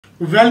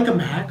Welcome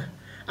back,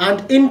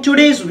 and in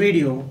today's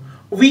video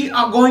we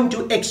are going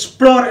to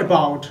explore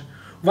about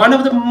one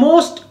of the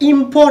most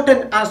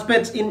important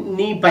aspects in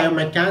knee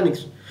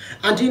biomechanics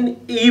and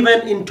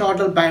even in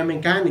total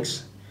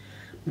biomechanics.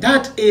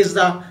 That is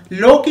the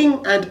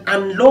locking and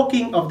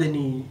unlocking of the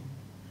knee,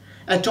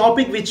 a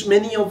topic which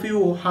many of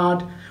you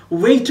had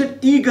waited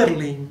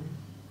eagerly,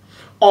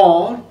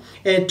 or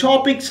a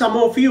topic some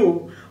of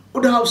you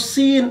would have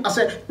seen as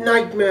a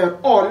nightmare.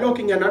 Or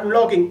locking and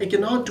unlocking, I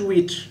cannot do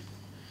it.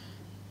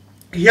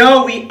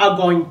 Here we are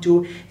going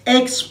to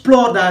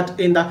explore that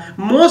in the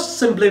most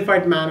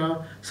simplified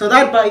manner, so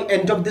that by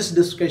end of this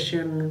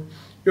discussion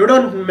you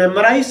don't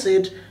memorize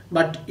it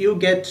but you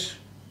get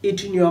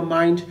it in your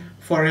mind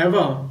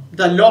forever.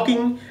 The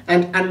locking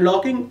and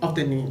unlocking of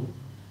the knee.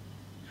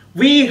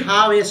 We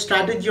have a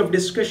strategy of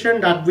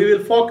discussion that we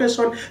will focus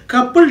on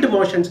coupled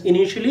motions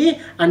initially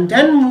and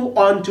then move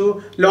on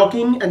to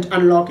locking and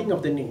unlocking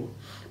of the knee.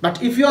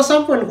 But if you are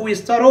someone who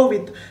is thorough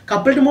with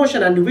coupled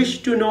motion and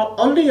wish to know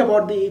only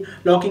about the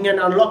locking and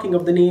unlocking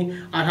of the knee,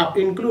 I have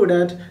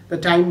included the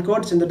time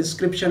codes in the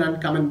description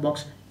and comment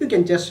box. You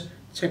can just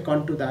check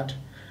on to that.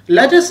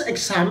 Let us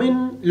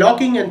examine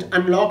locking and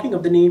unlocking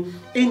of the knee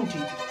in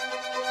detail.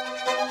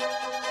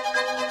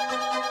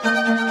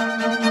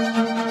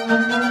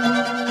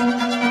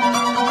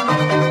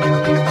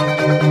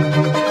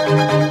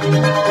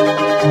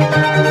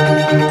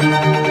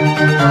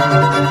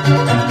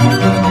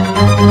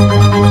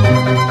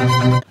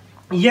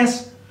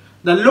 Yes,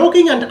 the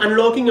locking and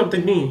unlocking of the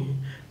knee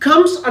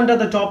comes under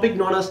the topic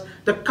known as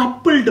the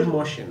coupled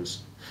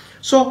motions.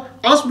 So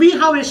as we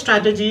have a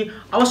strategy,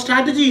 our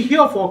strategy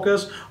here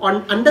focuses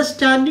on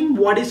understanding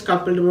what is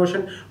coupled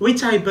motion,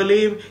 which I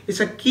believe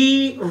is a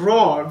key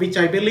role, which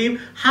I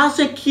believe has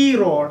a key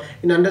role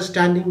in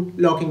understanding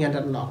locking and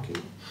unlocking.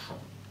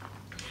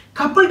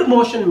 Coupled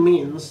motion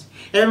means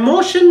a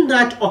motion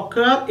that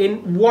occurs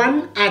in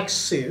one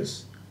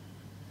axis.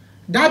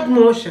 That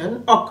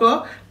motion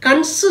occurs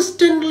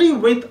consistently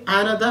with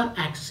another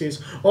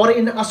axis or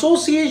in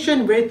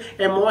association with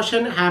a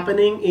motion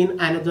happening in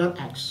another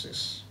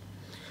axis.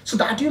 So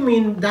that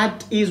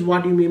is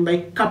what you mean by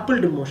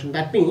coupled motion.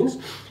 That means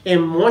a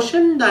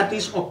motion that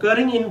is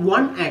occurring in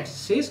one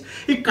axis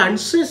is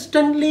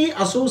consistently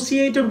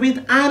associated with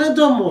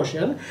another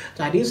motion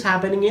that is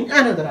happening in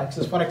another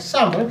axis. For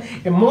example,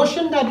 a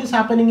motion that is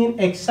happening in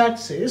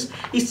x-axis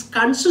is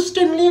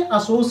consistently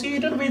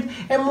associated with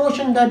a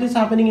motion that is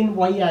happening in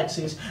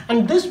y-axis,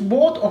 and this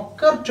both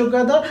occur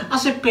together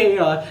as a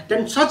pair.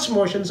 Then such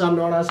motions are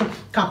known as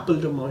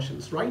coupled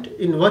motions, right?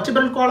 In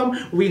vertebral column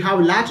we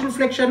have lateral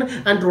flexion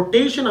and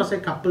rotation as a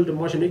coupled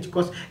motion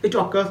because it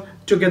occurs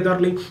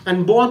togetherly,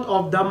 and both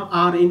of them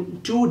are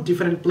in two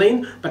different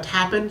planes but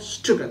happens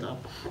together.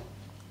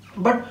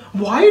 But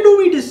why do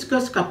we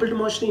discuss coupled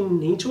motion in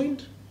knee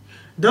joint?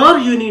 There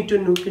you need to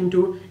look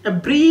into a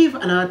brief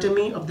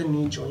anatomy of the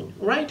knee joint,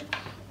 right?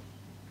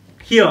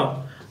 Here,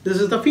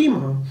 this is the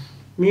femur,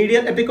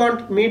 medial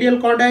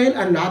condyle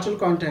and lateral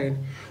condyle.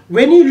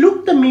 When you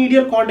look the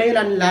medial condyle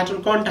and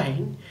lateral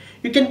condyle,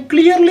 you can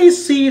clearly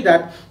see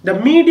that the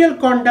medial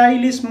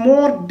condyle is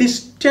more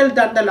distal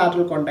than the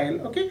lateral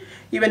condyle. Okay,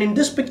 even in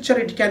this picture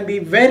it can be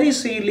very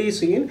easily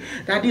seen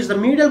that is the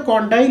medial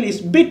condyle is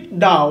bit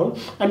down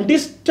and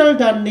distal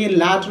than the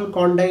lateral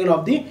condyle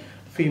of the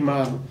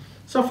femur.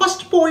 So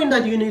first point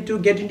that you need to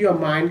get into your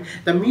mind,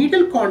 the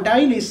medial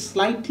condyle is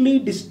slightly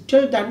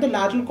distal than the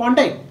lateral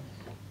condyle.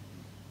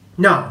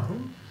 Now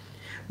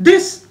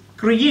this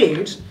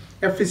creates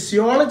a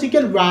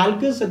physiological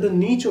valgus at the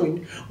knee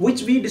joint,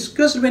 which we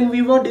discussed when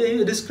we were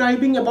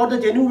describing about the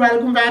genu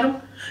valgum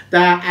varum. The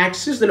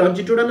axis, the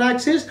longitudinal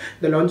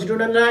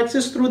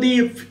axis through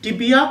the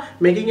tibia,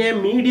 making a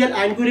medial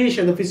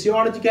angulation, the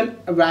physiological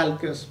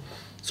valgus.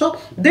 So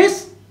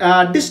this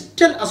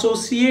distal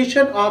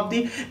association of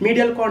the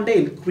medial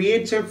condyle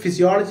creates a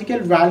physiological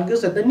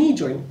valgus at the knee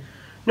joint.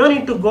 No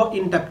need to go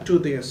in depth to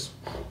this.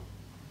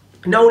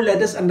 Now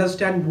let us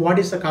understand what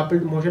is the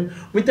coupled motion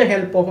with the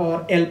help of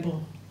our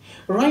elbow.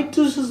 Right,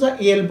 this is the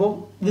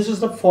elbow, this is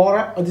the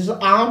forearm, this is the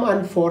arm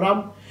and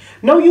forearm.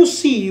 Now you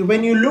see,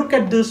 when you look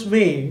at this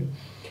way,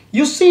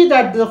 you see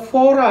that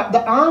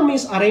the arm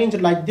is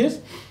arranged like this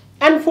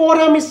and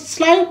forearm is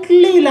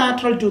slightly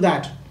lateral to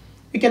that.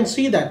 You can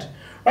see that,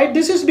 right?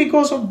 This is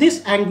because of this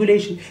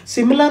angulation.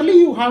 Similarly,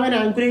 you have an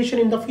angulation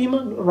in the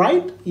femur,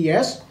 right?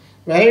 Yes,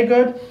 very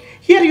good.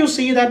 Here you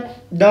see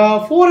that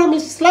the forearm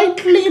is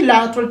slightly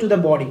lateral to the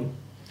body,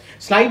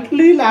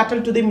 slightly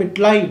lateral to the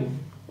midline,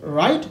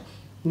 right?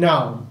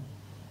 Now,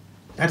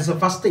 that is the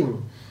first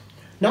thing.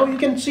 Now you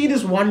can see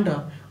this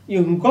wonder.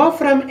 You can go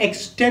from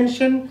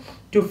extension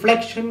to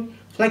flexion,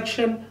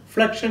 flexion,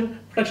 flexion,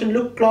 flexion.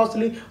 Look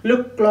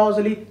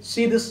closely.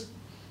 See this.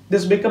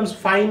 This becomes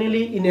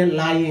finally in a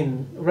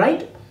line,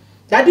 right?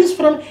 That is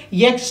from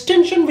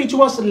extension, which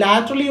was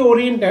laterally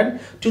oriented,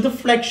 to the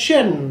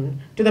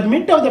flexion, to the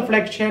mid of the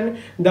flexion.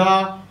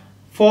 The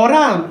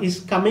forearm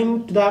is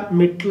coming to the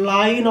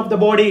midline of the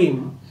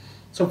body.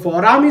 So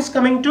forearm is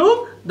coming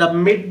to the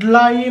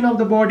midline of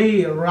the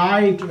body,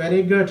 right?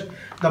 Very good.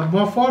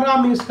 The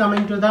forearm is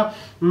coming to the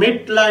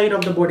midline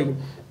of the body.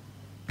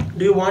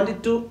 Do you want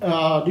it to?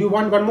 Do you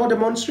want one more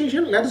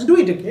demonstration? Let us do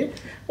it. Okay,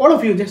 all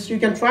of you, just you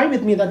can try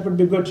with me. That would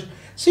be good.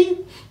 See,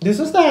 this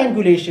is the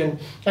angulation,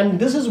 and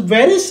this is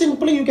very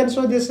simply you can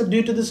show this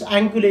due to this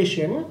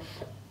angulation.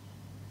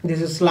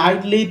 This is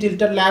slightly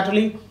tilted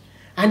laterally,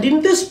 and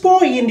in this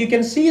point you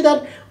can see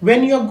that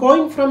when you are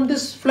going from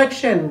this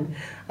flexion,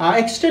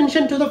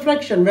 extension to the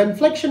flexion, when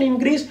flexion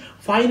increase,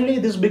 finally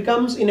this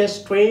becomes in a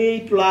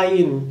straight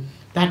line.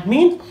 That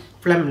means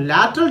from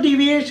lateral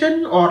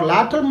deviation or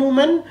lateral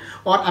movement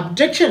or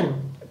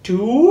abduction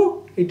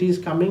to it is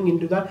coming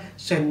into the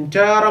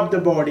center of the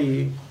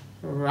body,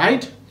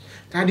 right?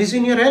 That is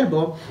in your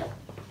elbow.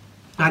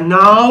 And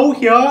now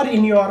here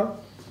in your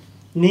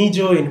knee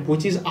joint,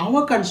 which is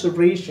our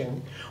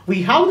consideration,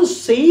 we have the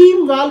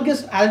same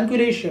valgus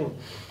angulation,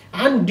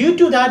 and due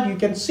to that you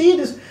can see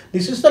this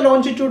is the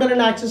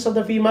longitudinal axis of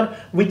the femur,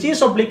 which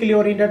is obliquely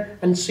oriented,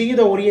 and see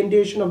the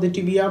orientation of the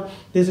tibia.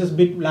 This is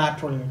bit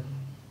lateral.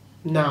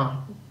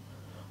 Now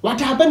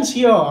what happens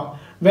here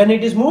when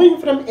it is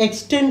moving from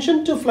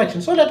extension to flexion?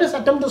 So let us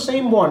attempt the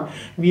same one.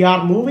 We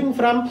are moving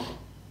from,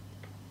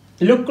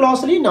 look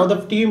closely, now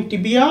the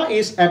tibia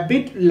is a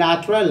bit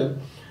lateral.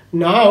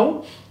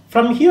 Now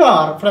from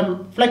here,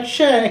 from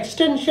flexion,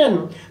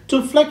 extension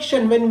to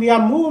flexion, when we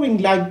are moving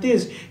like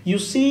this, you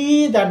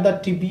see that the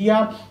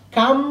tibia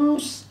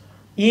comes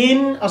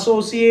in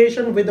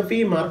association with the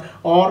femur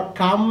or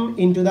come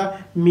into the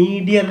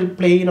medial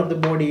plane of the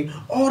body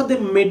or the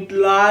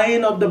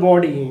midline of the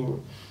body.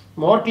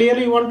 More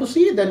clearly you want to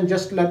see, then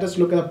just let us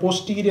look at the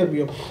posterior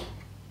view.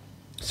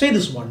 See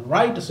this one,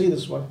 right? See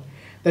this one.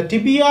 The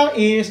tibia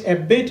is a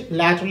bit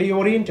laterally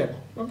oriented.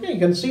 Okay, you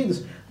can see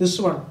this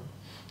one.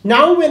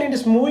 Now when it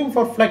is moving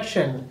for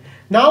flexion,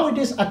 now it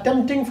is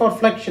attempting for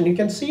flexion. You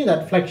can see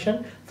that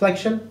flexion,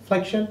 flexion,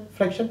 flexion,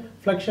 flexion,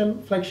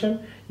 flexion,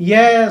 flexion.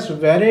 Yes,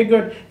 very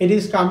good. It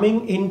is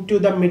coming into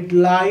the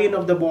midline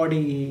of the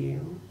body.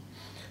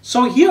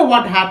 So here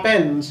what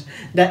happens,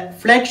 the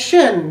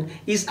flexion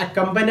is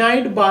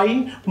accompanied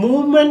by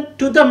movement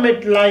to the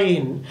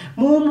midline,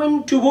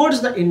 movement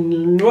towards the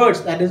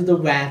inwards, that is the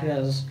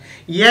varus.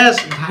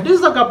 Yes, that is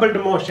the coupled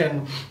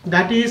motion.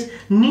 That is,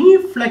 knee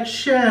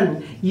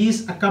flexion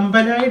is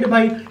accompanied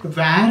by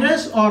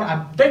varus or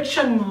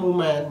abduction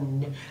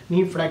movement.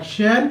 Knee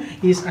flexion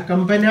is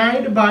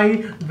accompanied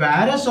by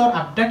varus or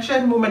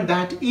abduction movement.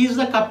 That is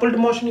the coupled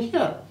motion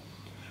here.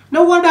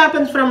 Now what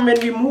happens from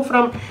when we move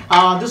from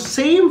the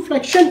same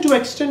flexion to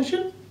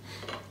extension?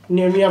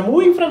 When we are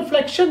moving from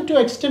flexion to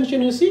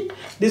extension, you see,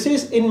 this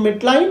is in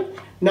midline.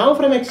 Now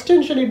from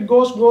extension it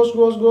goes,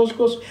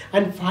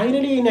 and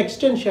finally in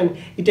extension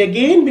it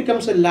again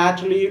becomes a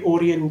laterally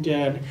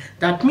oriented.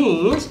 That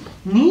means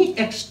knee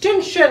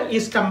extension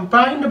is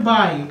combined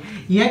by,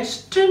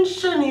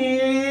 extension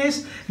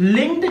is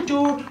linked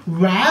to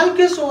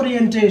valgus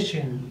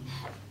orientation.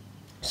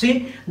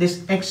 See,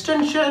 this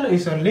extension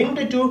is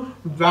linked to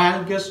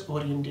valgus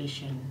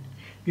orientation.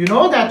 You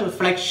know that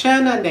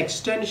flexion and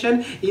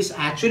extension is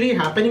actually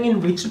happening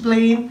in which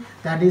plane?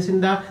 That is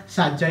in the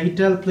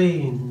sagittal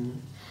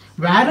plane.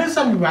 Varus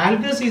and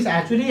valgus is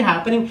actually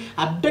happening,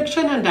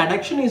 abduction and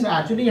adduction is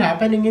actually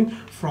happening in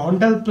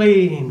frontal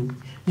plane.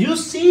 You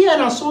see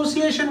an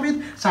association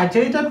with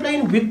sagittal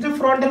plane with the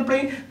frontal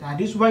plane.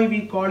 That is why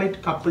we call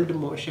it coupled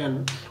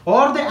motion.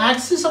 Or the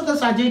axis of the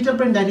sagittal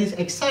plane, that is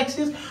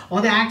x-axis, or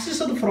the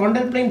axis of the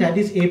frontal plane, that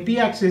is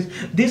AP-axis.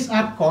 These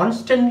are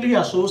constantly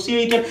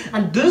associated,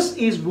 and this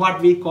is what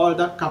we call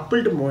the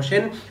coupled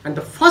motion. And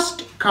the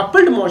first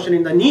coupled motion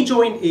in the knee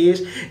joint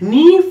is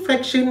knee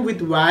flexion with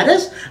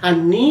varus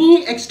and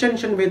knee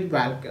extension with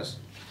valgus.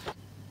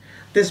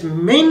 This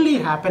mainly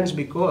happens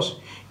because,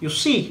 you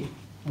see,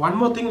 one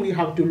more thing we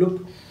have to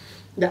look,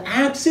 the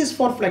axis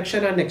for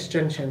flexion and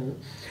extension.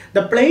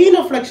 The plane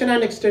of flexion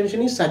and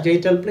extension is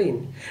sagittal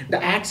plane.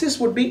 The axis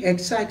would be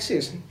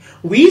x-axis.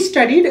 We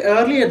studied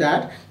earlier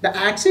that the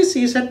axis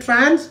is a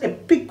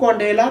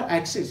trans-epicondylar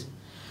axis,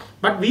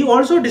 but we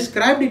also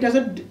described it as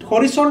a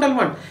horizontal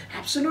one.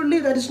 Absolutely,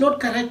 that is not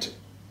correct.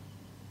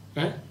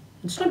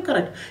 It's not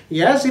correct.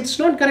 Yes, it's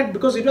not correct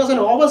because it was an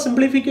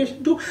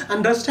oversimplification to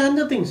understand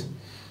the things.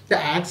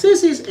 The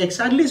axis is,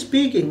 exactly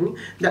speaking,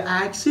 the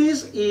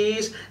axis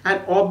is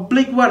an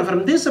oblique one.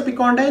 From this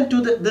epicondyle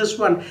to this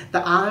one,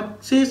 the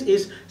axis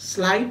is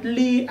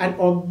slightly an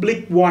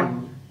oblique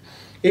one.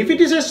 If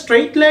it is a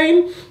straight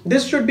line,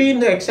 this should be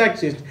in the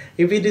x-axis.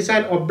 If it is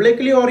an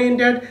obliquely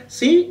oriented,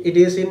 see, it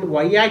is in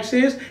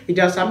y-axis. It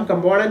has some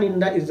component in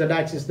the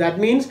z-axis. That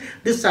means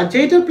the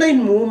sagittal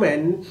plane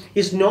movement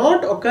is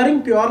not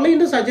occurring purely in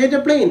the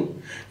sagittal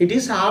plane. It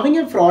is having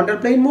a frontal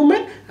plane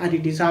movement and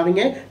it is having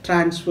a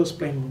transverse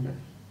plane movement.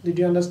 Did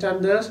you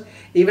understand this?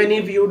 Even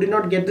if you did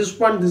not get this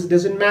one, this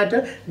doesn't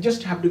matter. You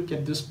just have to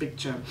get this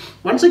picture.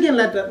 Once again,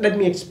 let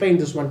me explain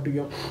this one to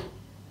you.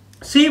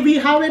 See, we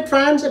have a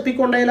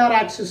trans-epicondylar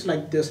axis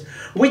like this,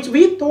 which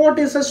we thought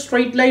is a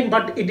straight line,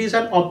 but it is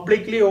an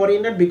obliquely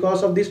oriented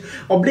because of this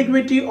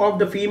obliquity of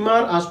the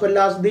femur as well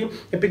as the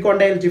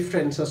epicondyle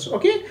differences.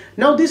 Okay,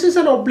 now this is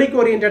an oblique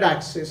oriented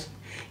axis.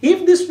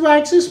 If this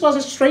axis was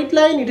a straight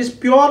line, it is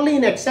purely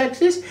in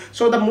x-axis.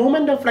 So the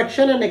movement of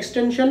flexion and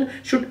extension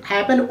should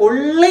happen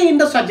only in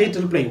the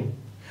sagittal plane.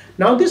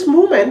 Now this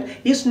movement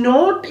is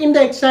not in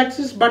the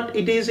x-axis, but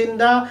it is in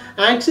the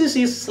axis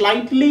is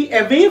slightly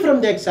away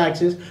from the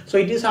x-axis. So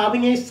it is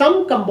having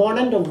some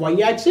component of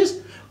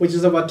y-axis, which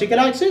is the vertical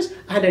axis,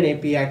 and an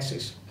AP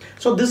axis.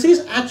 So this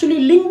is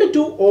actually linked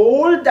to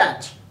all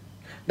that.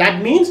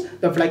 That means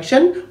the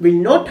flexion will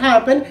not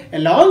happen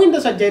along in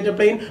the sagittal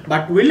plane,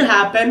 but will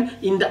happen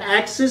in the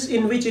axis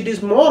in which it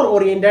is more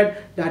oriented,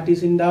 that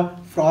is in the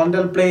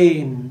frontal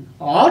plane.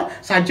 Or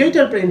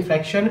sagittal plane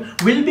flexion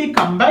will be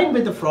combined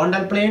with the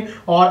frontal plane,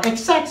 or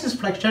x-axis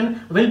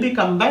flexion will be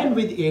combined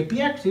with AP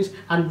axis,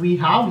 and we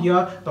have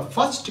here the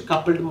first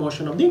coupled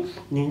motion of the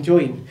knee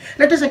joint.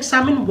 Let us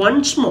examine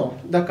once more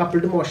the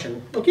coupled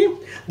motion. Okay,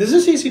 this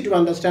is easy to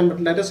understand,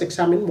 but let us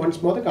examine once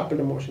more the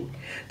coupled motion.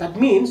 That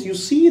means you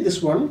see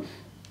this one,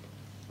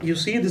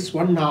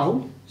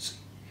 now.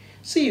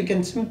 See, you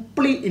can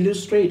simply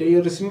illustrate,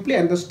 you simply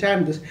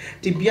understand this.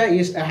 Tibia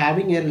is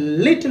having a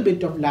little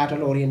bit of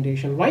lateral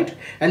orientation, right?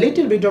 A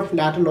little bit of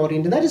lateral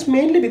orientation. That is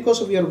mainly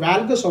because of your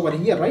valgus over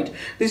here, right?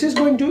 This is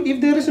going to,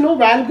 if there is no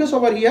valgus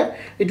over here,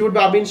 it would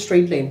have been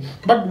straight line.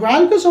 But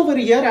valgus over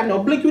here and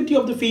obliquity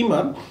of the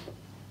femur,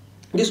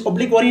 this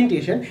oblique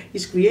orientation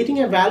is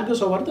creating a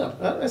valgus over there,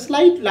 a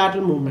slight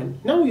lateral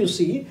movement. Now you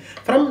see,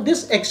 from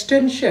this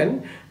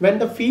extension, when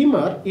the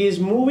femur is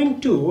moving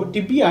to,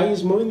 tibia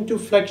is moving to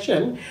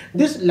flexion,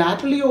 this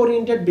laterally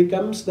oriented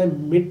becomes the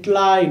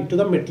midline, to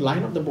the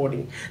midline of the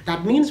body.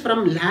 That means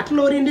from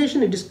lateral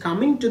orientation, it is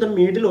coming to the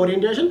medial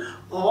orientation,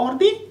 or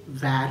the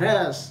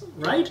varus,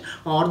 right?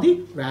 Or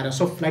the varus.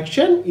 So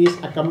flexion is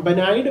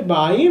accompanied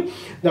by,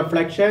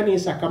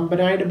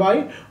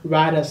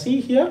 varus. See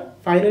here,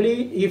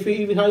 finally, if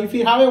we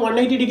have a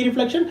 180 degree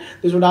flexion,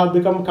 this would have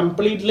become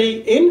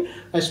completely in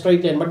a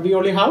straight line, but we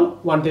only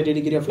have 130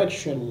 degree of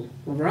flexion,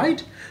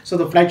 right? So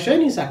the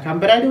flexion is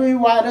accompanied by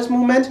varus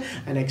movement,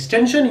 and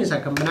extension is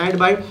accompanied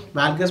by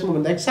valgus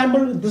movement. The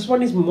example, this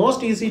one is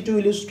most easy to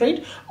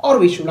illustrate or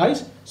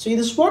visualize. See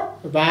this one,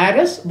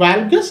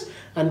 valgus,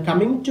 and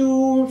coming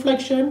to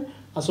flexion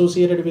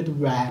associated with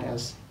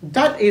varus.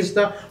 That is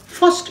the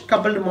first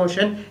coupled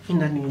motion in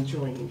the knee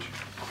joint.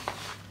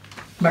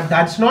 But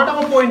that's not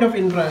our point of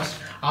interest.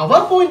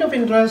 Our point of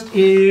interest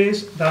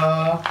is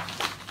the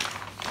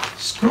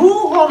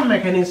screw-on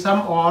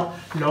mechanism, or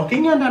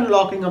locking and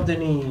unlocking of the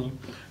knee.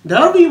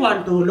 There we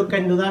want to look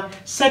into the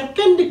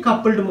second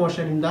coupled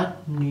motion in the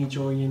knee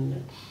joint.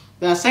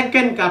 The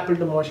second coupled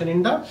motion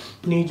in the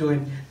knee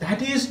joint,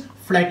 that is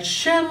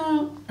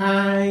flexion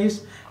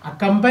is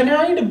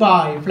accompanied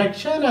by,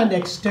 flexion and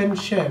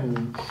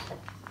extension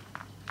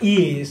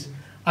is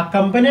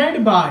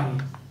accompanied by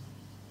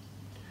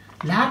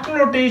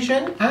lateral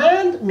rotation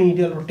and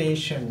medial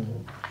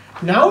rotation.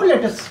 Now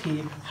let us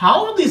see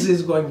how this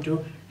is going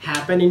to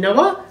happen in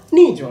our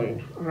knee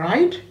joint,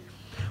 right?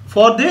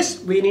 For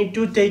this, we need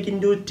to take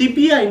into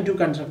tibia into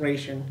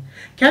consideration.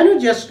 Can you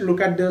just look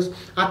at this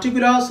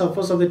articular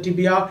surface of the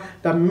tibia,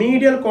 the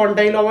medial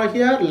condyle over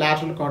here,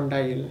 lateral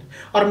condyle,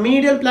 or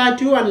medial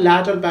plateau and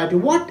lateral plateau.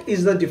 What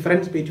is the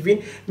difference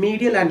between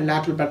medial and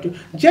lateral plateau?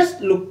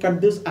 Just look at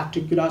this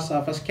articular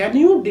surface. Can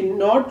you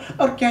denote,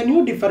 or can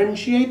you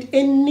differentiate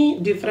any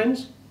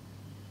difference?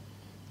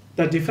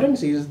 The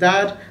difference is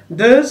that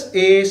this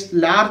is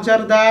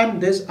larger than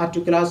this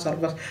articular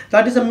surface.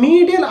 That is, a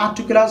medial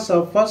articular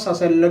surface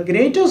has a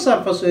greater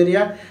surface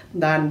area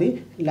than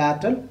the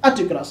lateral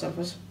articular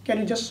surface. Can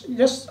you just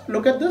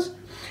look at this?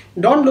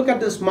 Don't look at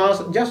this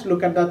mass, just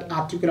look at that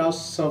articular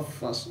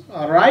surface.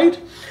 Alright?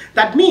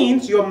 That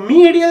means your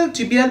medial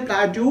tibial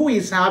plateau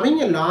is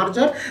having a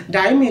larger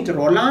diameter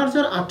or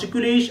larger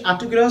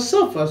articular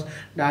surface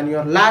than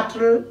your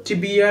lateral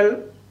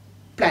tibial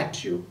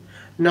plateau.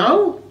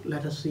 Now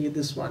let us see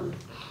this one.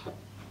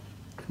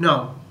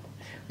 Now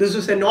this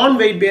is a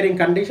non-weight bearing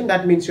condition.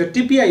 That means your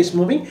tibia is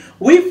moving.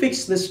 We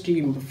fix this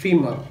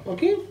femur.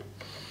 Okay.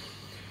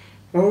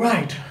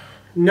 Alright.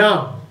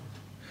 Now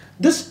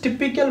this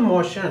typical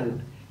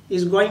motion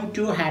is going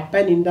to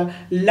happen in the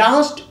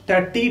last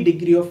 30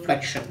 degree of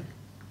flexion.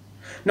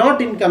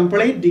 Not in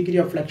complete degree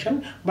of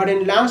flexion, but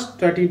in last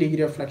 30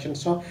 degree of flexion.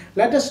 So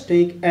let us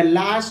take a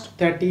last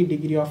 30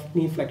 degree of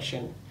knee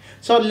flexion.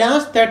 So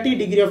last 30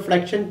 degree of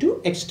flexion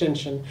to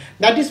extension.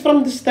 That is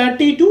from this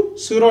 30 to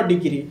 0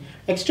 degree.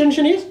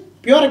 Extension is,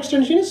 pure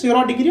extension is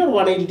 0 degree or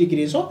 180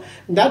 degree. So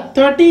that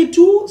 30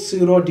 to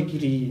 0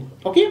 degree.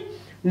 Okay.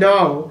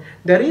 Now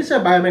there is a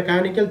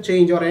biomechanical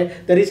change, or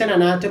there is an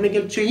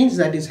anatomical change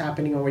that is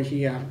happening over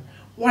here.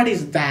 What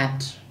is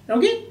that?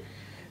 Okay.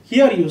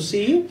 Here you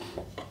see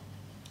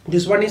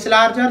this one is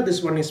larger,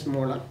 this one is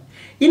smaller.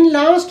 In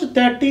last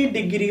 30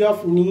 degree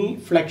of knee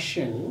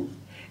flexion,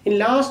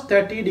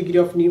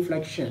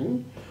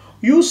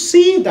 you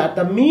see that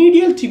the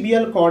medial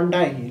tibial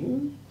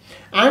condyle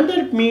and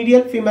the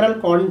medial femoral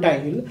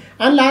condyle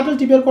and lateral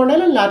tibial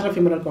condyle and lateral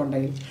femoral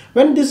condyle.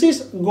 When this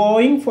is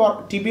going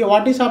for tibia,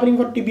 what is happening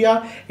for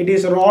tibia? It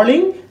is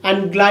rolling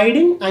and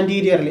gliding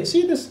anteriorly.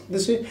 See this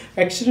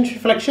extension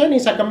flexion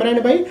is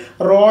accompanied by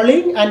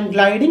rolling and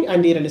gliding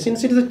anteriorly.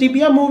 Since it is a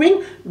tibia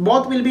moving,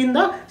 both will be in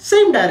the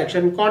same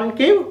direction,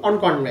 concave on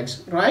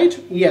convex, right?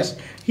 Yes.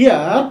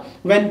 Here,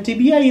 when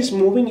tibia is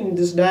moving in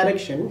this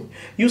direction,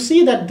 you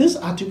see that this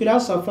articular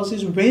surface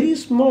is very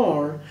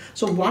small.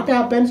 So what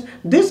happens?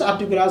 This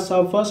articular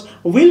surface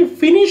will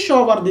finish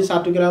over this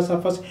articular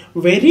surface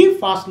very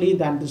fastly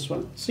than this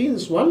one. See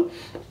this one?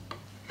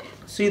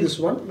 See this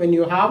one? When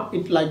you have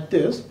it like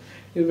this,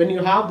 when you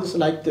have this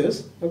like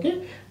this,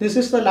 okay, this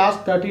is the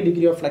last 30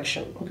 degree of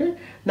flexion. Okay,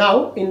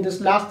 now in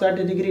this last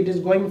 30 degree it is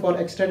going for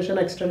extension,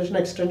 extension,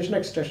 extension,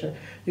 extension.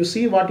 You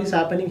see what is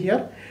happening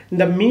here? In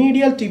the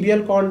medial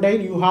tibial condyle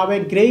you have a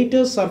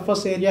greater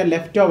surface area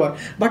left over,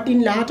 but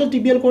in lateral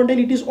tibial condyle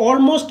it is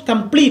almost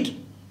complete.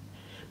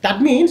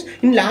 That means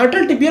in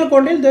lateral tibial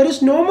condyle there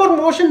is no more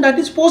motion that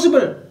is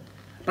possible.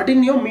 But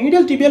in your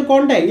medial tibial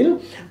condyle,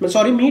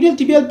 medial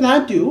tibial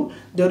plateau,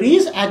 there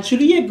is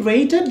actually a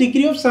greater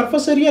degree of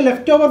surface area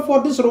left over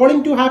for this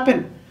rolling to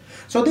happen.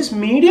 So this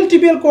medial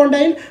tibial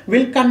condyle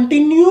will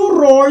continue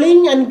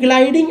rolling and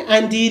gliding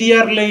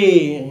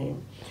anteriorly.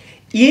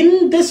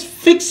 In this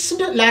fixed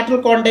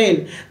lateral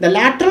condyle, the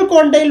lateral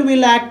condyle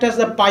will act as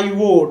the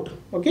pivot.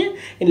 Okay,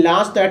 in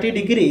last 30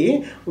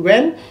 degree,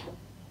 when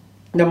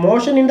the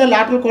motion in the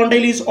lateral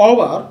condyle is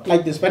over,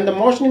 like this, when the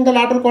motion in the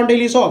lateral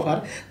condyle is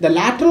over, the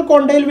lateral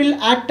condyle will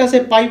act as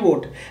a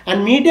pivot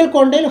and medial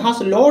condyle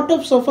has a lot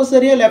of surface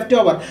area left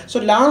over. So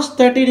last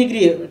 30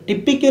 degree,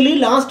 typically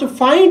last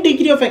 5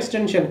 degree of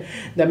extension,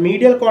 the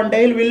medial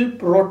condyle will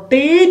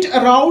rotate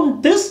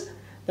around this.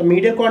 The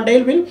medial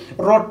condyle will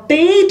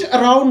rotate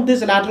around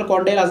this lateral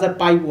condyle as a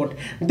pivot.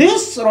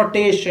 This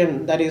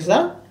rotation, that is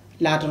the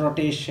lateral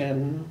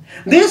rotation.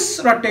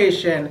 This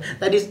rotation,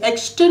 that is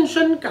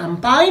extension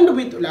combined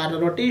with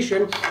lateral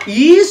rotation,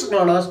 is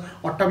known as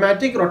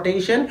automatic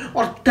rotation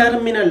or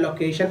terminal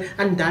location,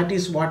 and that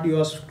is what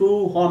your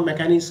screw horn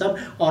mechanism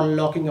or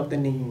locking of the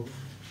knee.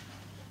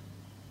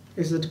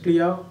 Is it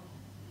clear?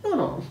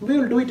 No, we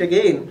will do it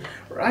again,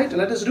 right?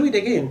 Let us do it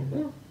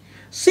again.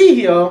 See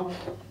here,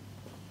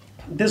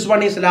 this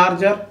one is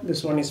larger,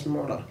 this one is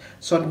smaller.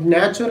 So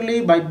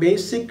naturally, by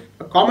basic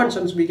common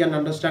sense, we can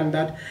understand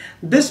that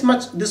this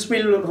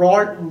will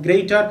roll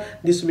greater,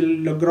 this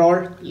will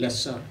roll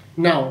lesser.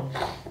 Now,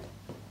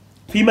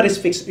 femur is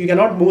fixed, you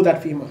cannot move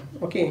that femur.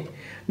 Okay.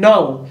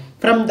 Now,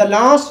 from the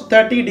last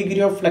 30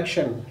 degree of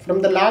flexion,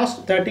 from the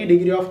last 30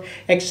 degree of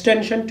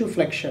extension to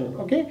flexion,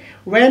 okay,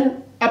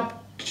 when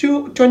up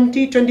to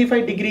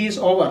 20-25 degrees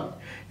over,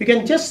 you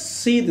can just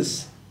see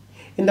this.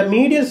 In the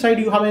medial side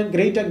you have a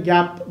greater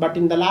gap, but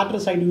in the lateral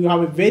side you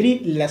have a very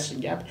less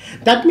gap.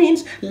 That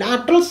means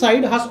lateral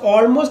side has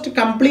almost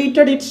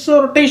completed its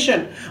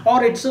rotation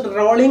or its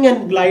rolling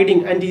and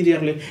gliding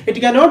anteriorly.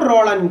 It cannot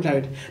roll and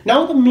glide.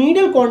 Now the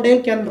medial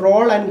condyle can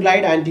roll and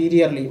glide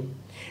anteriorly.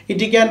 It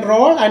can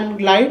roll and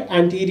glide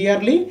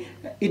anteriorly.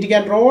 It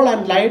can roll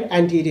and glide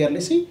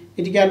anteriorly. See,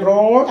 it can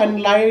roll and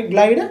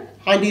glide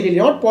anteriorly,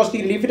 not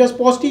posteriorly. If it is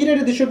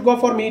posterior, this should go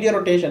for medial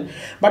rotation,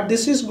 but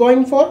this is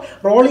going for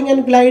rolling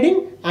and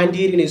gliding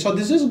anteriorly. So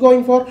this is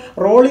going for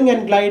rolling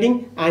and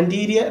gliding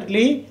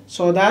anteriorly,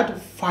 so that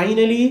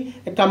finally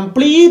a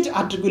complete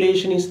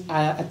articulation is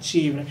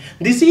achieved.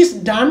 This is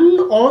done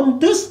on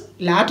this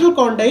lateral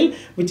condyle,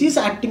 which is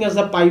acting as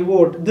a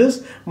pivot.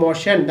 This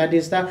motion, that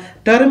is the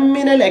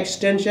terminal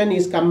extension,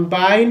 is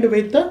combined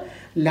with the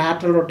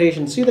lateral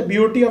rotation. See the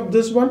beauty of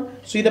this one.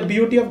 See the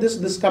beauty of this.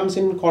 This comes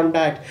in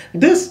contact.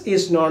 This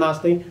is known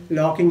as the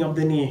locking of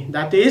the knee.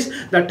 That is,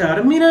 the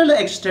terminal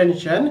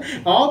extension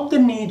of the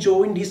knee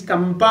joint is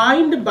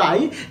combined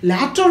by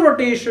lateral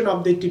rotation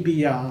of the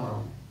tibia.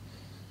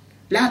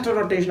 Lateral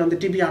rotation of the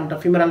tibia and the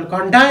femoral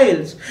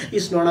condyles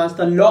is known as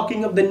the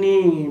locking of the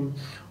knee.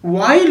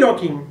 Why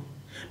locking?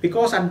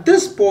 Because at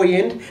this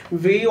point,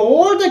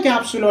 all the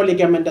capsular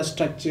ligamentous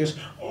structures,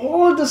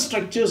 all the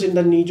structures in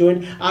the knee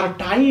joint are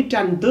tight,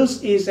 and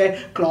this is a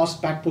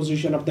closed back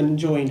position of the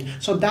joint.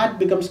 So that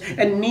becomes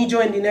a knee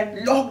joint in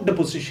a locked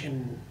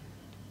position.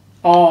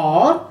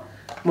 Or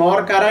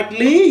more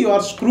correctly,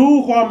 your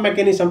screw horn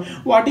mechanism.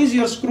 What is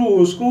your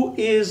screw? Screw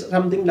is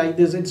something like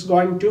this. It's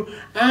going to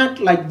act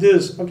like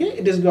this. Okay,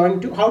 it is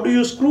going to, how do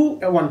you screw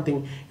one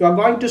thing? You are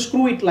going to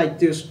screw it like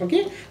this.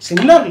 Okay,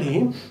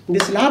 similarly,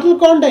 this lateral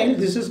condyle,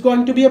 this is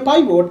going to be a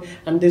pivot,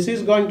 and this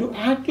is going to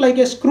act like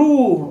a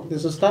screw.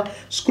 This is the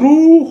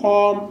screw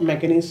horn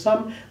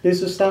mechanism.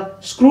 This is the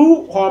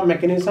screw horn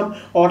mechanism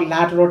or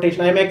lateral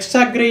rotation. I am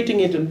exaggerating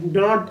it. Do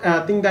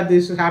not think that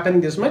this is happening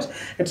this much.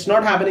 It's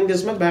not happening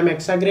this much, but I am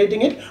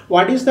exaggerating it.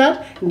 What is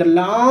that? In the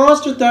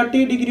last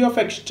 30 degree of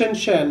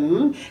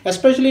extension,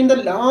 especially in the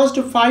last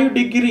 5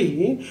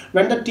 degree,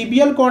 when the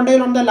tibial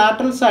condyle on the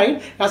lateral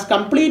side has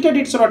completed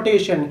its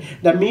rotation,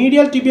 the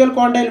medial tibial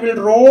condyle will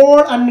roll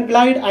and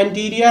glide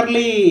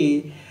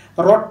anteriorly,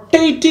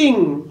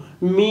 rotating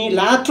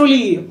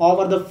laterally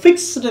over the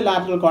fixed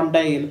lateral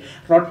condyle,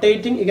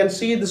 rotating. You can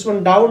see this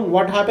one down.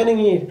 What happening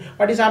here?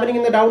 What is happening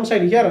in the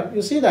downside here?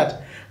 You see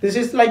that this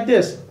is like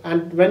this,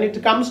 and when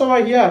it comes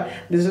over here,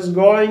 this is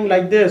going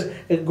like this.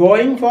 It's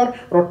going for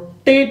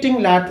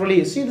rotating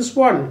laterally. See this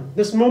one,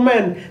 this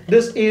movement.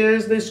 This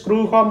is the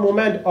screw arm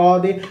movement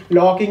or the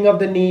locking of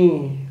the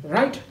knee,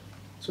 right?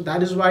 So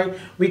that is why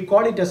we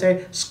call it as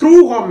a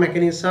screw arm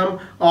mechanism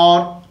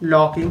or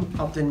locking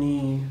of the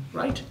knee,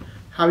 right?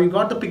 Have you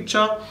got the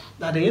picture?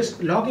 That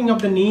is, locking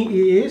of the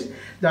knee is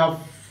the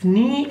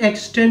knee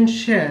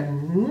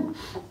extension,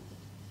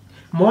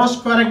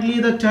 most correctly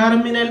the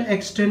terminal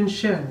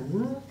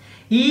extension,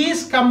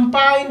 is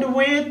combined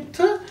with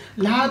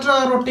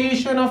lateral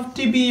rotation of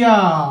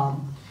tibia.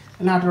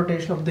 Lateral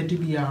rotation of the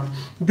tibia.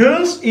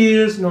 This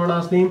is known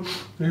as the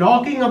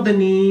locking of the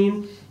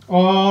knee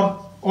or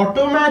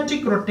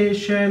automatic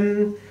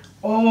rotation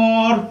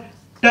or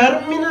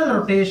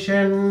terminal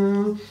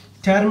rotation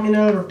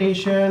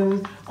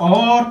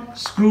or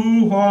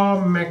screw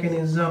arm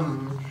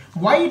mechanism.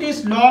 Why it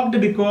is locked?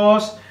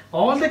 Because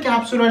all the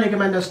capsular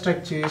ligament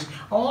structures,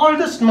 all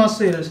the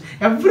muscles,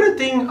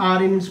 everything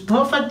are in its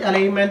perfect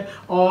alignment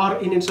or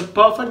in its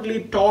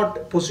perfectly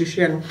taut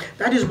position.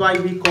 That is why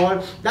we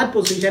call that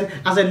position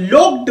as a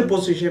locked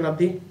position of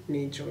the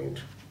knee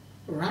joint,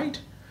 right?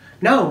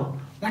 Now,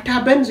 what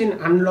happens in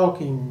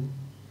unlocking?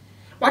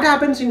 What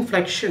happens in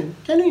flexion?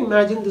 Can you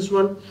imagine this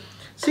one?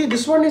 See,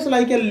 this one is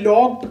like a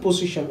locked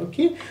position,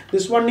 okay?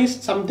 This one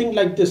is something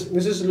like this.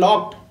 This is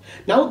locked.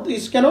 Now,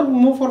 this cannot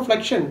move for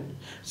flexion.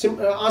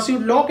 As you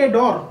lock a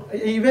door,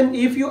 even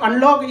if you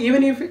unlock,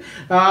 even if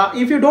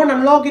you don't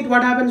unlock it,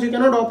 what happens? You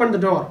cannot open the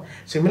door.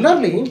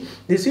 Similarly,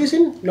 this is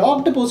in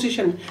locked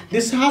position.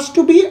 This has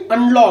to be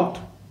unlocked,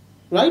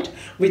 right?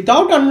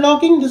 Without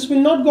unlocking, this will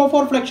not go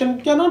for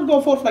flexion. Cannot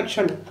go for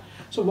flexion.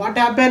 So what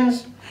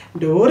happens?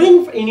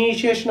 During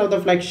initiation of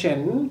the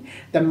flexion,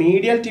 the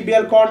medial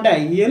tibial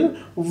condyle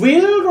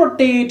will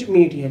rotate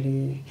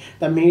medially.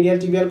 The medial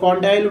tibial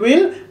condyle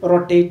will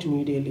rotate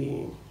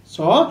medially.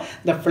 So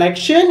the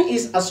flexion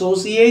is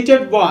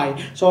associated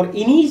by, so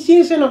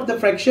initiation of the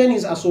flexion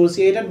is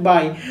associated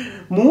by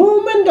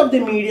movement of the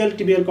medial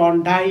tibial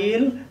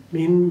condyle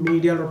in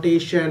medial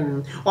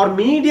rotation or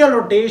medial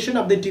rotation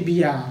of the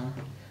tibia,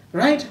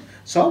 right?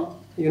 So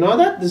you know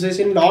that this is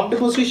in locked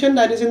position,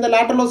 that is in the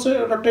lateral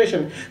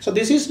rotation. So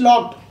this is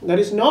locked. There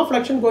is no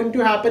flexion going to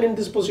happen in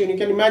this position. You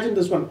can imagine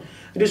this one.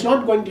 It is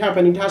not going to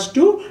happen. It has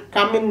to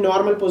come in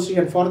normal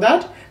position. For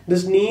that,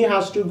 this knee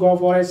has to go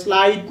for a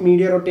slight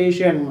medial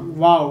rotation.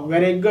 Wow,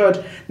 very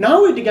good.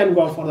 Now it can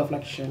go for the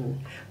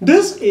flexion.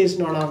 This is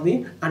known as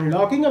the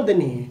unlocking of the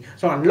knee.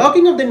 So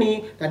unlocking of the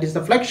knee, that is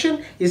the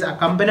flexion, is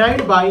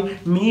accompanied by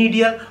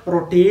medial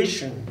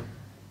rotation.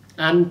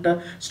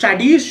 And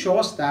studies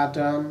shows that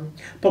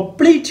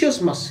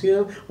popliteus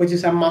muscle, which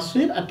is a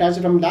muscle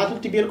attached from lateral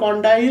tibial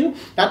condyle,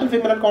 lateral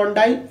femoral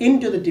condyle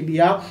into the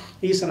tibia,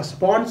 is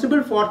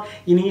responsible for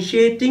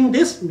initiating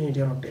this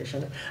medial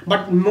rotation.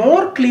 But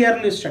more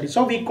clearly studied,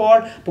 so we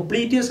call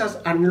popliteus as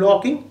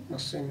unlocking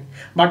muscle.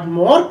 But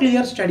more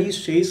clear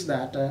studies says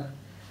that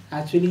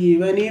actually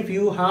even if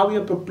you have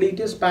your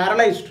popliteus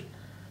paralyzed,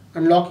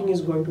 unlocking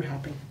is going to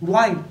happen.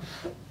 Why?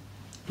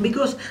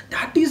 Because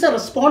that is the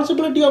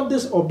responsibility of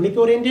this oblique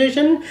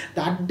orientation,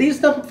 that is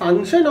the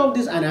function of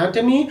this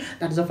anatomy,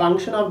 that is the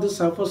function of the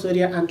surface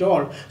area and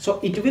all.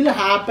 So it will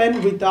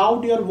happen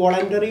without your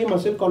voluntary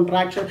muscle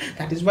contraction.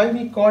 That is why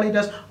we call it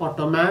as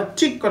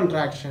automatic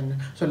contraction.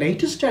 So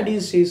latest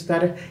studies says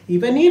that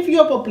even if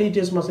your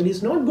popliteus muscle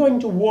is not going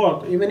to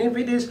work, even if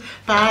it is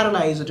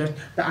paralyzed,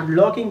 the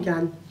unlocking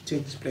can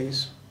take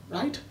place,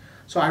 right?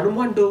 So I don't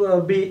want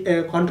to be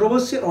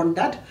controversial on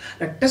that.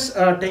 Let us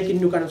take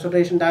into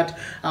consideration that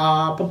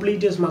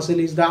popliteus muscle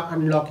is the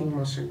unlocking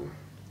muscle.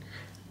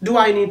 Do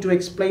I need to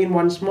explain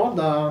once more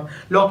the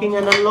locking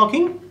and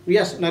unlocking?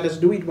 Yes, let us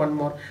do it one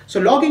more.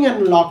 So locking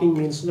and unlocking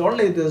means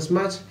only this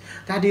much.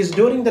 That is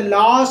during the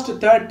last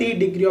 30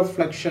 degree of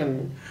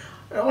flexion.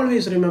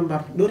 Always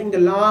remember, during the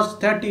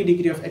last 30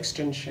 degree of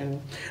extension,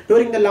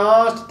 the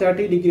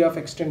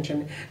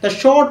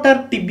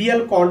shorter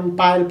tibial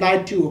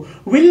plateau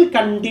will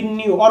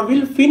continue or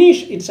will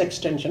finish its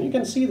extension. You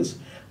can see this.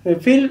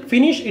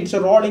 Finish its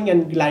rolling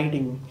and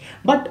gliding,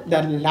 but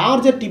the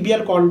larger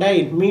tibial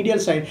condyle medial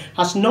side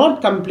has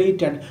not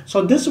completed,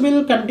 so this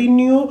will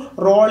continue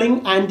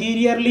rolling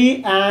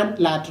anteriorly and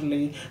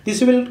laterally. This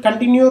will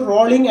continue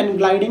rolling and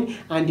gliding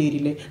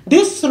anteriorly.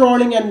 This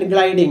rolling and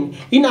gliding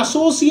in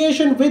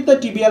association with the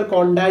tibial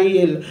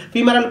condyle,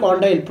 femoral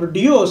condyle,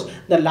 produce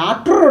the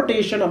lateral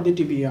rotation of the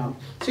tibia.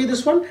 See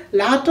this one,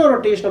 lateral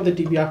rotation of the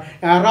tibia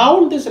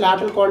around this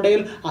lateral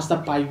condyle as the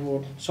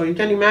pivot. So you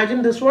can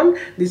imagine this one.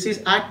 This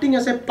is acting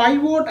as a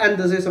pivot and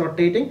this is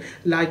rotating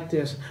like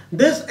this.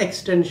 This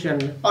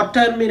extension or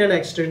terminal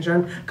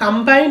extension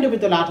combined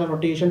with the lateral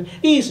rotation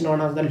is known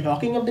as the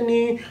locking of the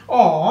knee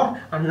or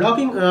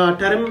unlocking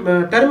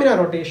terminal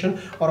rotation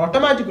or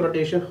automatic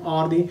rotation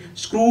or the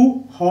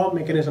screw arm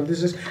mechanism.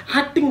 This is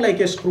acting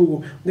like a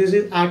screw. This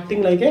is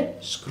acting like a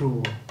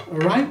screw.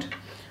 Right?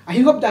 I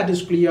hope that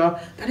is clear.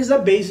 That is the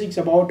basics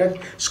about a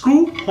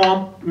screw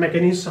arm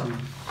mechanism.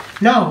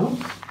 Now,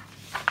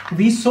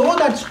 we saw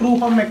that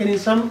screw arm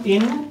mechanism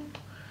in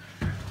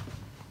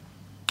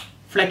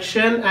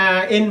flexion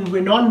in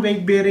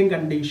non-weight bearing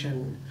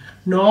condition.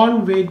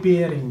 Non-weight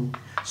bearing.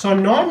 So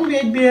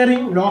non-weight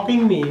bearing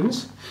locking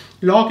means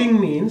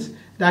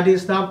that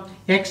is the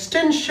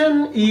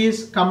extension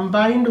is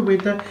combined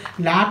with the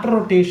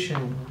lateral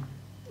rotation.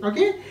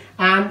 Okay,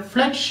 and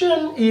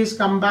flexion is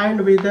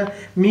combined with the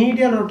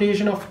medial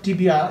rotation of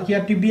tibia.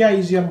 Here tibia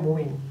is your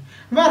moving.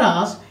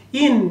 Whereas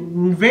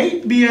in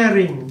weight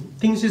bearing,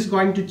 things is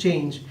going to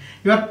change.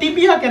 Your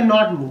tibia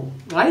cannot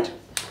move, right?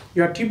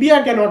 Your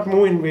tibia cannot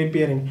move in weight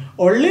bearing.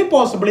 Only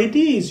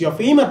possibility is your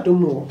femur to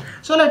move.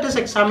 So let us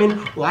examine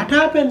what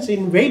happens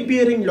in weight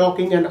bearing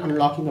locking and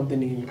unlocking of the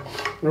knee.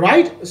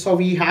 Right? So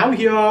we have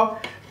here,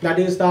 that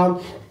is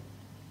the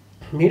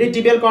medial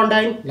tibial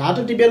condyle,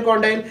 lateral tibial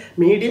condyle,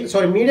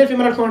 medial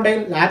femoral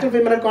condyle, lateral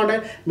femoral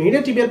condyle,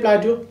 medial tibial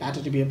plateau,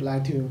 lateral tibial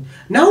plateau.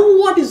 Now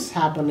what is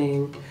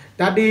happening?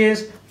 That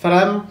is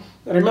from,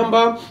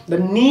 remember, the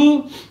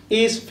knee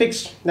is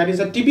fixed, that is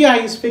the tibia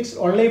is fixed,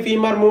 only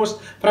femur moves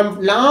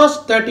from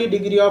last 30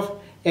 degree of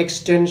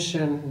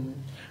extension,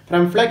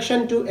 from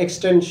flexion to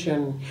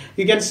extension.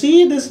 You can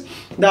see this,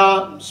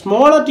 the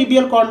smaller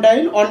tibial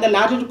condyle on the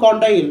lateral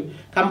condyle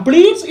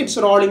completes its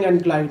rolling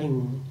and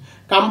gliding.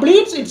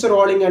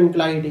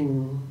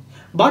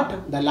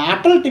 But the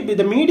lateral tibia,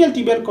 the medial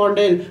tibial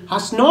condyle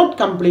has not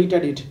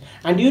completed it.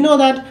 And you know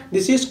that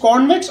this is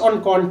convex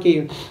on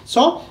concave.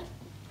 So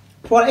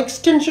for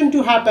extension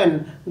to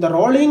happen, the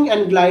rolling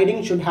and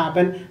gliding should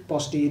happen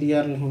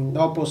posteriorly, the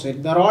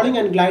opposite. The rolling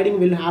and gliding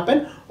will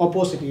happen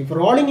oppositely. If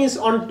rolling is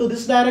on to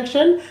this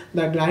direction,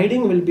 the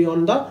gliding will be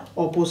on the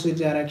opposite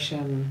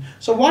direction.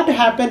 So what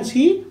happens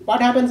here?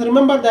 What happens?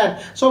 Remember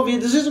that. So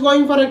this is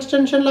going for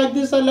extension like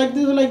this, like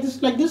this, like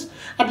this, like this.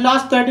 At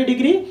last 30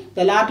 degree,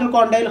 the lateral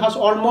condyle has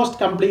almost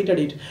completed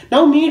it.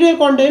 Now medial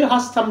condyle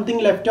has something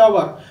left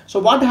over.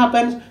 So what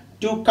happens?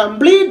 To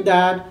complete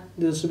that,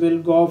 this will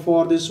go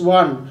for this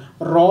one,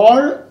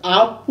 roll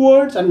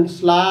upwards and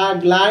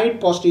glide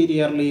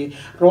posteriorly,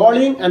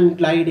 rolling and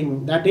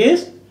gliding. That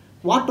is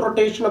what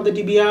rotation of the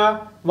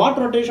tibia, what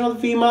rotation of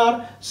the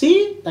femur.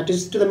 See, that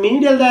is to the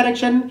medial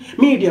direction,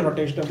 medial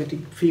rotation of the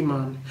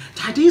femur.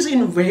 That is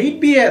in weight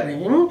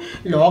bearing,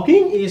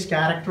 locking is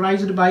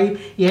characterized by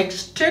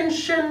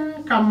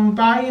extension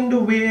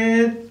combined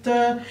with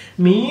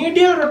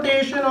medial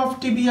rotation of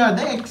tibia,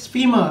 the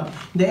femur,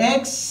 the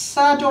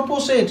exact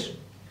opposite.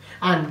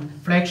 And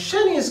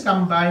flexion is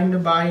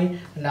combined by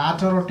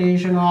lateral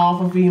rotation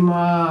of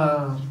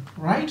femur,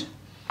 right?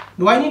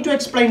 Do I need to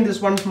explain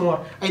this once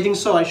more? I think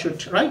so, I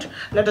should, right?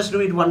 Let us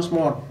do it once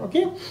more,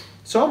 okay?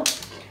 So,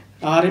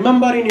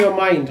 remember in your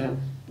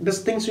mind, these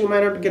things you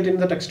might not get in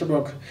the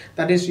textbook.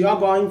 That is, you are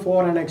going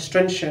for an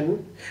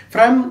extension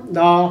from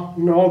the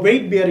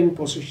weight bearing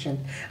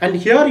position. And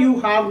here you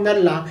have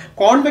the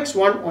convex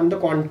one on the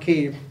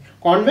concave.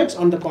 Convex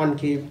on the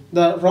concave.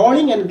 The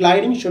rolling and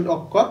gliding should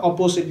occur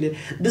oppositely.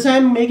 This I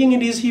am making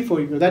it easy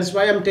for you. That's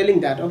why I am telling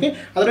that. Okay.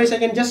 Otherwise I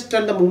can just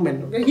tell the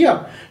movement. Okay.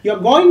 Here you are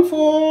going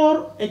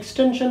for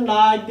extension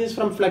like this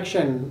from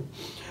flexion.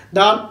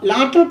 The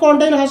lateral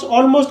condyle has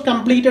almost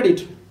completed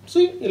it.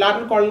 See,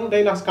 lateral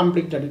condyle has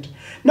completed it.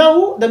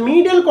 Now the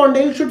medial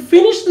condyle should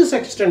finish this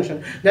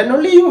extension. Then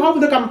only you have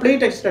the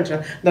complete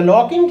extension. The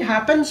locking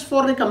happens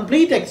for the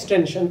complete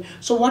extension.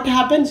 So what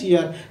happens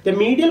here? The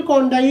medial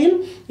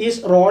condyle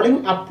is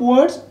rolling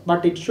upwards,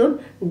 but it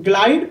should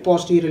glide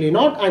posteriorly,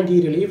 not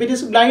anteriorly. If it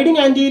is gliding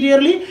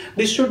anteriorly,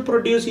 this should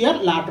produce here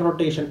lateral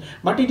rotation.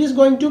 But it is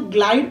going to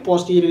glide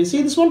posteriorly.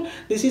 See this one?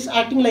 This is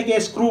acting like a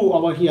screw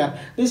over here.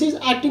 This is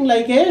acting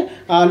like a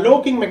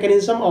locking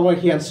mechanism over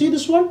here. See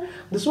this one?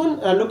 This one,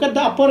 look at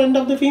the upper end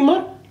of the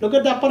femur. Look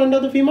at the upper end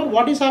of the femur.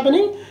 What is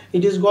happening?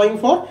 It is going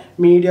for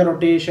medial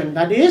rotation.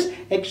 That is,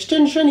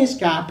 extension is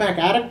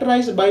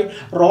characterized by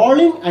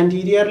rolling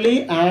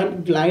anteriorly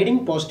and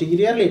gliding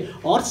posteriorly,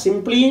 or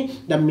simply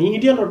the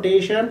medial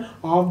rotation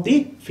of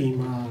the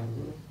femur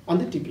on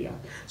the tibia.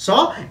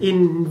 So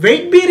in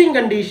weight bearing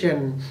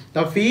condition,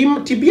 the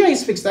tibia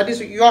is fixed. That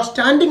is, you are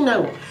standing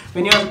now.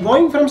 When you are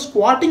going from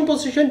squatting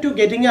position to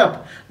getting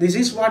up, this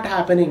is what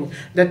happening.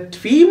 The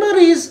femur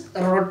is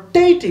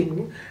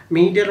rotating,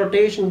 medial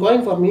rotation,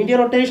 going for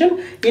medial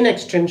rotation in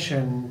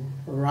extension,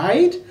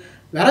 right?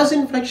 Whereas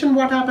in flexion,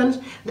 what happens?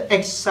 The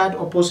exact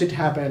opposite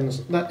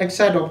happens. The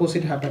exact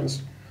opposite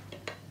happens.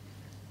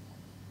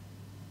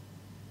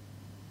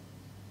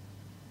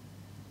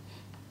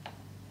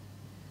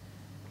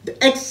 The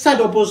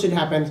exact opposite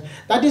happens.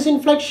 That is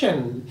in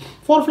flexion.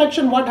 For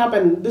flexion, what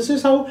happened? This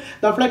is how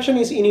the flexion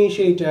is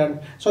initiated.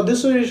 So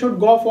this should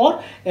go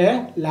for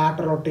a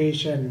lateral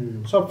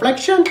rotation. So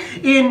flexion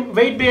in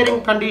weight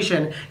bearing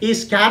condition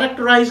is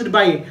characterized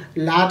by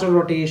lateral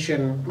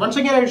rotation. Once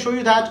again, I will show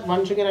you that.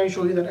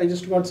 I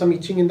just got some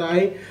itching in the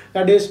eye.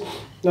 That is.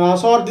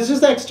 So this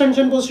is the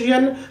extension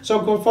position.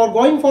 So for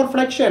going for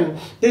flexion,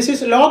 this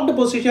is locked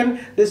position.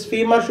 This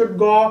femur should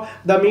go,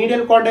 the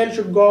medial condyle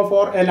should go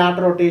for a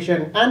lateral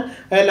rotation, and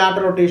then a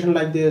lateral rotation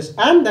like this,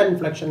 and then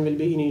flexion will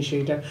be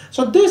initiated.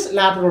 So this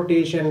lateral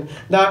rotation,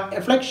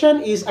 the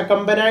flexion is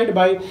accompanied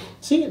by,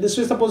 see, this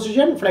is the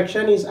position,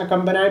 flexion is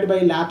accompanied by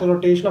lateral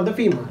rotation of the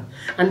femur,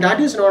 and that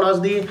is known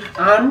as the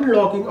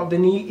unlocking of the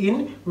knee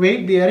in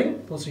weight bearing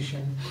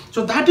position.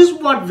 So that is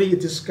what we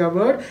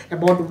discovered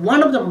about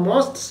one of the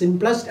most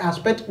simplest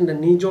aspect in the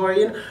knee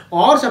joint,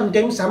 or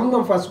sometimes some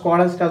of us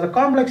call it as a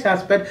complex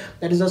aspect,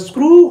 that is a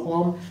screw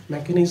home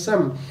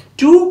mechanism.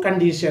 Two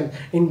conditions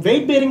in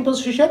weight bearing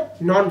position,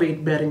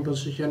 non-weight bearing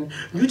position.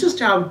 You just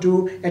have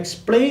to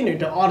explain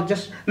it or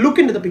just look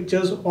into the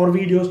pictures or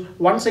videos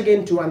once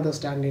again to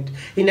understand it.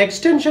 In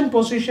extension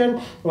position,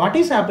 what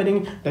is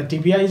happening? The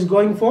tibia is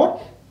going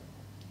for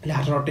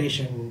lateral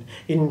rotation.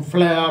 In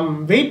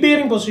weight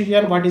bearing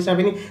position, what is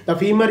happening? The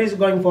femur is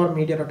going for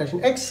medial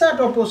rotation. Exact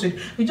opposite.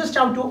 You just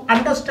have to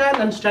understand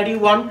and study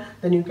one,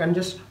 then you can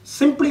just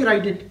simply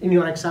write it in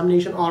your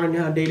examination or in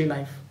your daily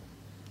life.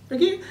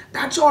 Okay,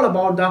 that's all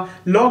about the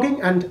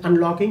locking and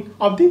unlocking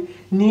of the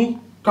knee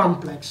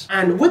complex.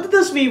 And with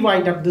this we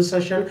wind up this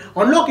session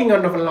on locking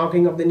and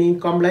unlocking of the knee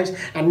complex,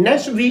 and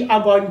next we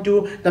are going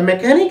to the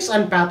mechanics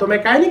and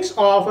pathomechanics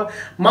of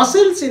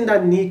muscles in the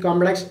knee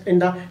complex in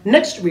the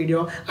next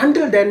video.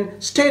 Until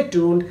then, stay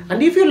tuned,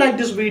 and if you like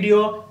this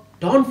video,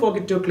 don't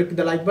forget to click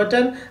the like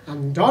button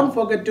and don't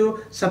forget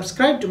to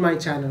subscribe to my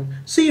channel.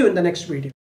 See you in the next video.